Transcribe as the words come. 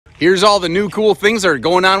Here's all the new cool things that are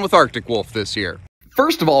going on with Arctic Wolf this year.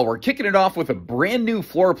 First of all, we're kicking it off with a brand new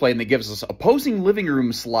floor plane that gives us opposing living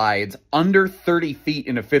room slides under 30 feet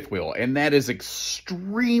in a fifth wheel, and that is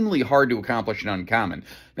extremely hard to accomplish and uncommon.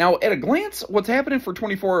 Now, at a glance, what's happening for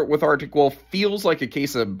 24 with Arctic Wolf feels like a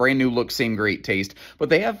case of brand new look, same great taste, but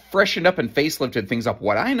they have freshened up and facelifted things up.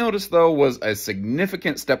 What I noticed, though, was a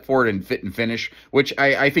significant step forward in fit and finish, which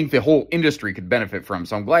I think the whole industry could benefit from,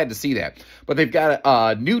 so I'm glad to see that. But they've got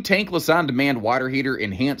a new tankless on-demand water heater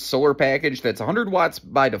enhanced solar package that's 100 watts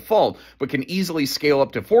by default, but can easily scale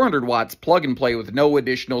up to 400 watts plug and play with no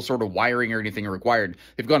additional sort of wiring or anything required.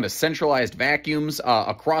 They've gone to centralized vacuums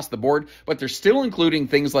across the board, but they're still including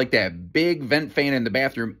things like that big vent fan in the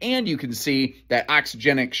bathroom, and you can see that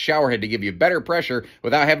oxygenic shower head to give you better pressure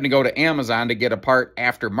without having to go to Amazon to get a part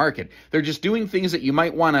aftermarket. They're just doing things that you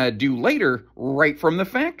might want to do later right from the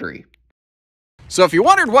factory. So if you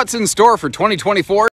wondered what's in store for 2024,